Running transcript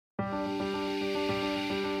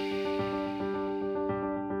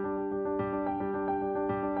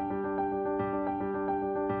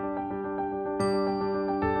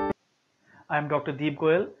I am Dr. Deep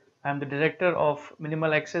Goel. I am the Director of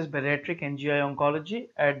Minimal Access Bariatric and GI Oncology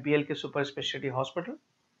at BLK Super Specialty Hospital.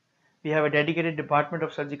 We have a dedicated department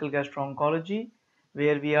of surgical gastro-oncology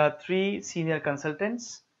where we are 3 senior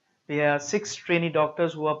consultants. We have 6 trainee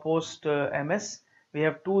doctors who are post MS. We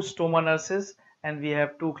have 2 stoma nurses and we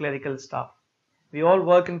have 2 clerical staff. We all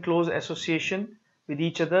work in close association with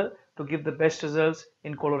each other to give the best results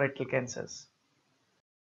in colorectal cancers.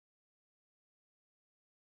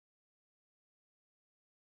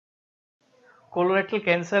 Colorectal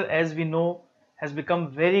cancer, as we know, has become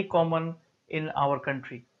very common in our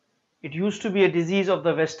country. It used to be a disease of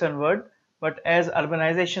the Western world, but as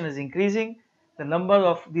urbanization is increasing, the number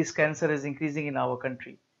of these cancer is increasing in our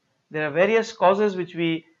country. There are various causes which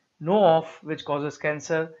we know of which causes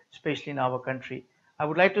cancer, especially in our country. I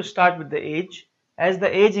would like to start with the age. As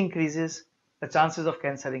the age increases, the chances of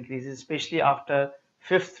cancer increases, especially after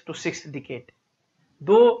 5th to 6th decade.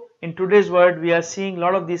 Though in today's world we are seeing a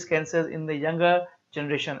lot of these cancers in the younger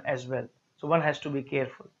generation as well. So one has to be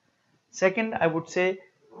careful. Second, I would say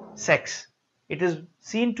sex. It is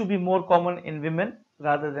seen to be more common in women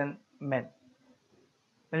rather than men.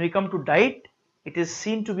 When we come to diet, it is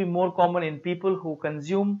seen to be more common in people who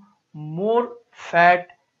consume more fat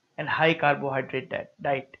and high carbohydrate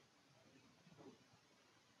diet.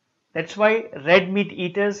 That's why red meat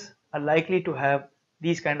eaters are likely to have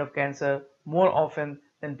these kind of cancer more often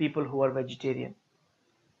than people who are vegetarian.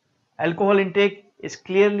 Alcohol intake is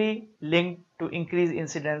clearly linked to increased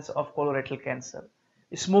incidence of colorectal cancer.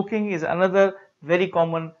 Smoking is another very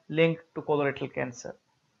common link to colorectal cancer.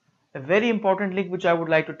 A very important link which I would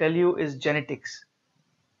like to tell you is genetics.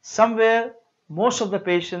 Somewhere most of the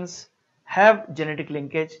patients have genetic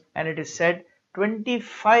linkage, and it is said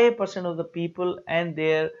 25% of the people and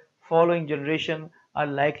their following generation are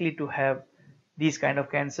likely to have these kind of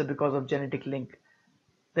cancer because of genetic link.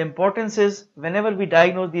 The importance is whenever we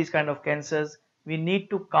diagnose these kind of cancers, we need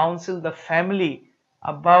to counsel the family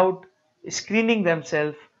about screening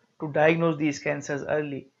themselves to diagnose these cancers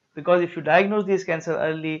early, because if you diagnose these cancers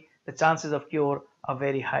early, the chances of cure are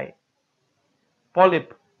very high.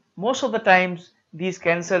 Polyp. Most of the times these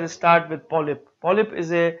cancers start with polyp. Polyp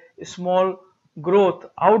is a small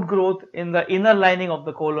outgrowth in the inner lining of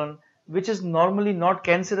the colon, which is normally not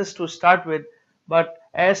cancerous to start with, but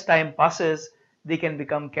as time passes they can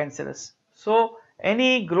become cancerous. So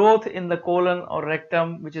any growth in the colon or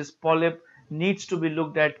rectum which is polyp needs to be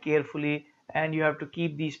looked at carefully, and you have to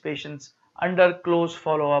keep these patients under close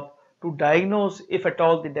follow-up to diagnose if at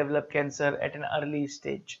all they develop cancer at an early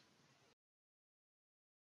stage.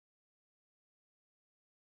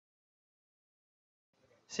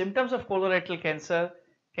 Symptoms of colorectal cancer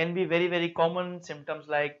can be very common symptoms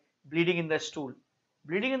like bleeding in the stool.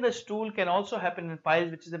 Bleeding in the stool can also happen in piles,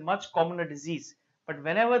 which is a much commoner disease. But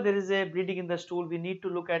whenever there is a bleeding in the stool, we need to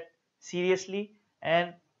look at seriously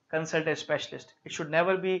and consult a specialist. It should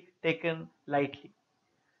never be taken lightly.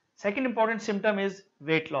 Second important symptom is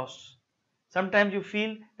weight loss. Sometimes you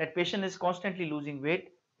feel that patient is constantly losing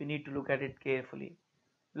weight. We need to look at it carefully.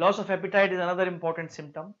 Loss of appetite is another important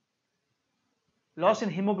symptom. Loss in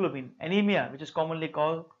hemoglobin, anemia, which is commonly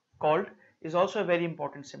called, is also a very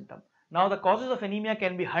important symptom. Now the causes of anemia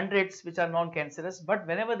can be hundreds which are non-cancerous, but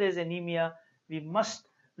whenever there is anemia, we must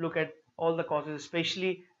look at all the causes,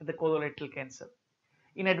 especially the colorectal cancer.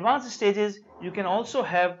 In advanced stages, you can also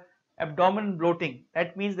have abdomen bloating.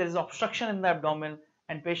 That means there is obstruction in the abdomen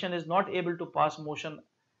and patient is not able to pass motion.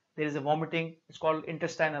 There is a vomiting. It's called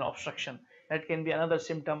intestinal obstruction. That can be another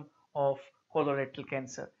symptom of colorectal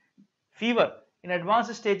cancer. Fever. In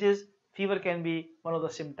advanced stages, fever can be one of the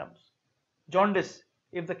symptoms. Jaundice.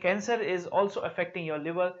 If the cancer is also affecting your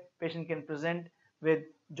liver, patient can present with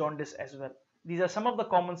jaundice as well. These are some of the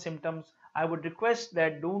common symptoms. I would request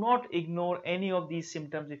that do not ignore any of these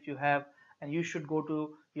symptoms if you have, and you should go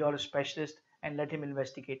to your specialist and let him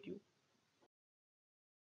investigate you.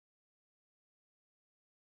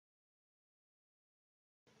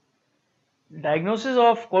 Diagnosis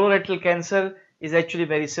of colorectal cancer is actually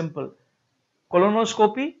very simple.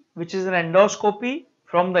 Colonoscopy, which is an endoscopy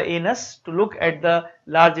from the anus to look at the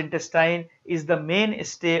large intestine, is the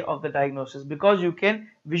mainstay of the diagnosis, because you can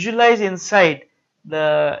visualize inside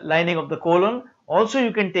the lining of the colon. Also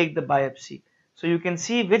you can take the biopsy, so you can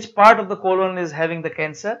see which part of the colon is having the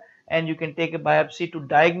cancer, and you can take a biopsy to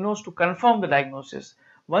diagnose, to confirm the diagnosis.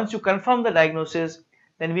 Once you confirm the diagnosis,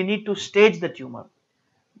 then we need to stage the tumor,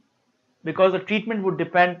 because the treatment would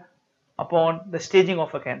depend upon the staging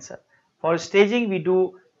of a cancer. For staging, we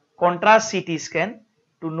do contrast CT scan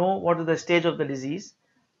to know what is the stage of the disease.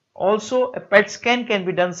 Also, a PET scan can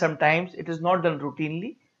be done sometimes. It is not done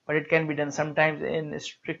routinely, but it can be done sometimes in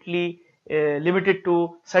strictly limited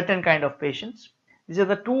to certain kind of patients. These are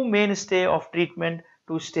the two mainstay of treatment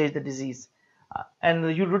to stage the disease.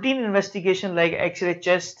 And your routine investigation like X-ray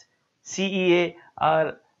chest, CEA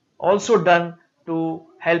are also done to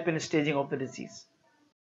help in staging of the disease.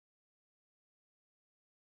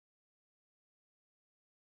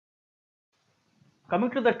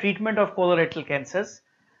 Coming to the treatment of colorectal cancers,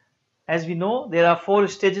 as we know, there are 4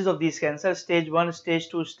 stages of these cancers: stage 1, stage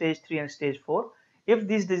 2, stage 3 and stage 4. If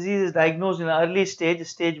this disease is diagnosed in an early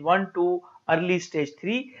stage 1 to early stage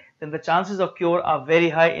 3, then the chances of cure are very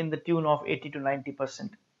high in the tune of 80 to 90%.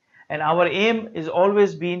 And our aim is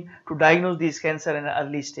always been to diagnose these cancer in an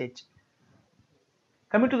early stage.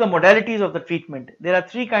 Coming to the modalities of the treatment, there are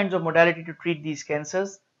 3 kinds of modality to treat these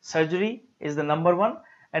cancers. Surgery is the number one,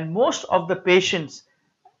 and most of the patients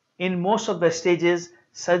in most of the stages,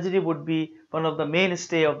 surgery would be one of the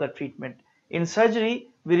mainstay of the treatment. In surgery,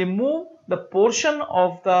 we remove the portion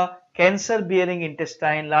of the cancer bearing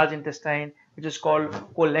intestine, large intestine, which is called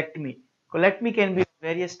colectomy. Colectomy can be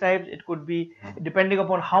various types. It could be, depending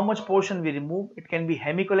upon how much portion we remove, it can be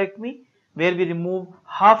hemicolectomy, where we remove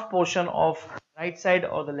half portion of right side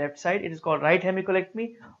or the left side. It is called right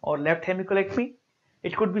hemicolectomy or left hemicolectomy.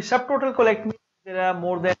 It could be subtotal colectomy. There are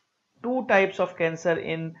more than 2 types of cancer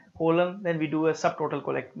in colon, then we do a subtotal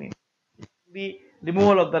colectomy. The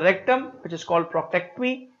removal of the rectum, which is called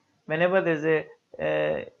proctectomy. Whenever there is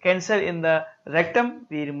a cancer in the rectum,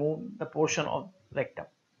 we remove the portion of rectum.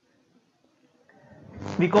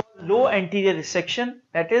 We call low anterior resection,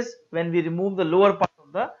 that is when we remove the lower part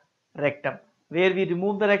of the rectum, where we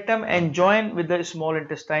remove the rectum and join with the small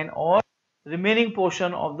intestine or remaining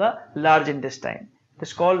portion of the large intestine. It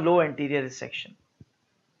is called low anterior resection.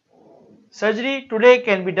 Surgery today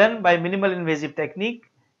can be done by minimal invasive technique,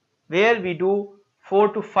 where we do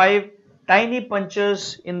 4 to 5 tiny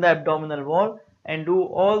punctures in the abdominal wall and do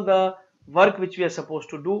all the work which we are supposed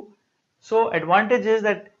to do. So advantage is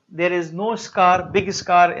that there is no scar, big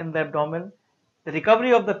scar in the abdomen. The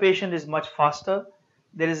recovery of the patient is much faster.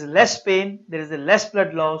 There is less pain, there is less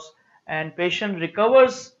blood loss, and patient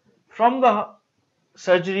recovers from the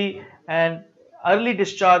surgery and early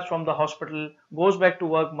discharge from the hospital, goes back to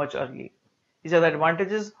work much early. These are the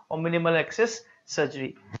advantages of minimal access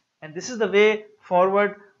surgery. And this is the way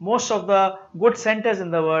forward. Most of the good centers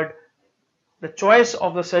in the world, the choice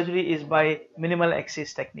of the surgery is by minimal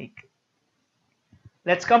access technique.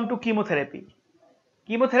 Let's come to chemotherapy.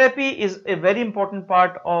 Chemotherapy is a very important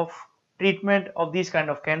part of treatment of these kind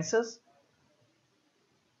of cancers.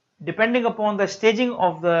 Depending upon the staging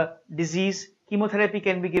of the disease, chemotherapy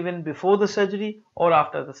can be given before the surgery or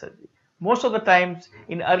after the surgery. Most of the times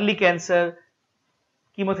in early cancer,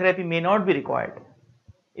 chemotherapy may not be required.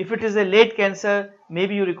 If it is a late cancer,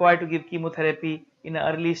 maybe you require to give chemotherapy in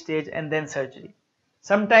an early stage and then surgery.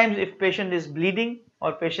 Sometimes if patient is bleeding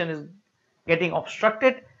or patient is getting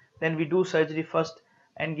obstructed, then we do surgery first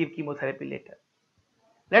and give chemotherapy later.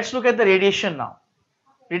 Let's look at the radiation now.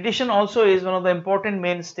 Radiation also is one of the important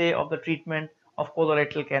mainstay of the treatment of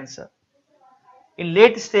colorectal cancer. In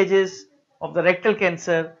late stages of the rectal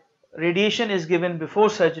cancer, radiation is given before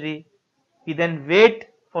surgery. We then wait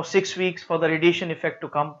for 6 weeks for the radiation effect to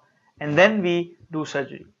come, and then we do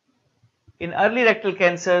surgery. In early rectal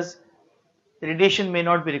cancers, radiation may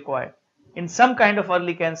not be required. In some kind of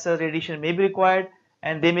early cancer, radiation may be required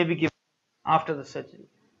and they may be given after the surgery.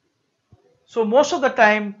 So most of the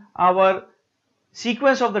time, our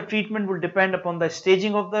sequence of the treatment will depend upon the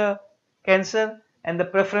staging of the cancer and the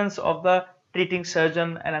preference of the treating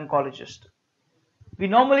surgeon and oncologist. We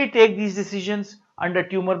normally take these decisions under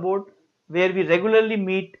tumor board, where we regularly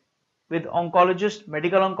meet with oncologist,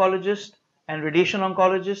 medical oncologist and radiation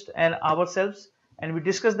oncologist and ourselves, and we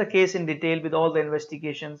discuss the case in detail with all the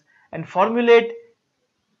investigations and formulate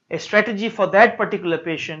a strategy for that particular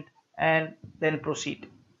patient and then proceed.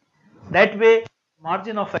 That way,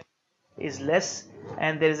 margin of error is less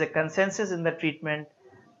and there is a consensus in the treatment.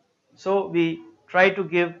 So we try to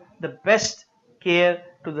give the best care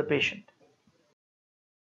to the patient.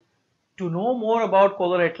 To know more about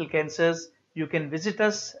colorectal cancers, you can visit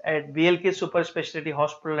us at BLK Super Specialty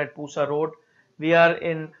Hospital at Pusa Road. We are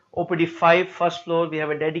in OPD 5, first floor. We have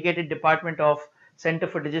a dedicated department of Center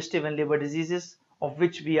for Digestive and Liver Diseases, of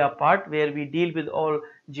which we are part, where we deal with all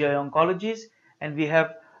GI oncologies, and we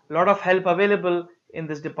have a lot of help available in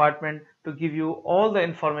this department to give you all the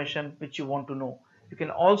information which you want to know. You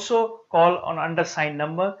can also call on undersigned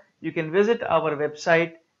number. You can visit our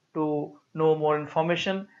website to know more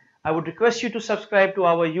information. I would request you to subscribe to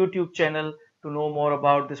our YouTube channel to know more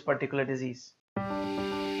about this particular disease.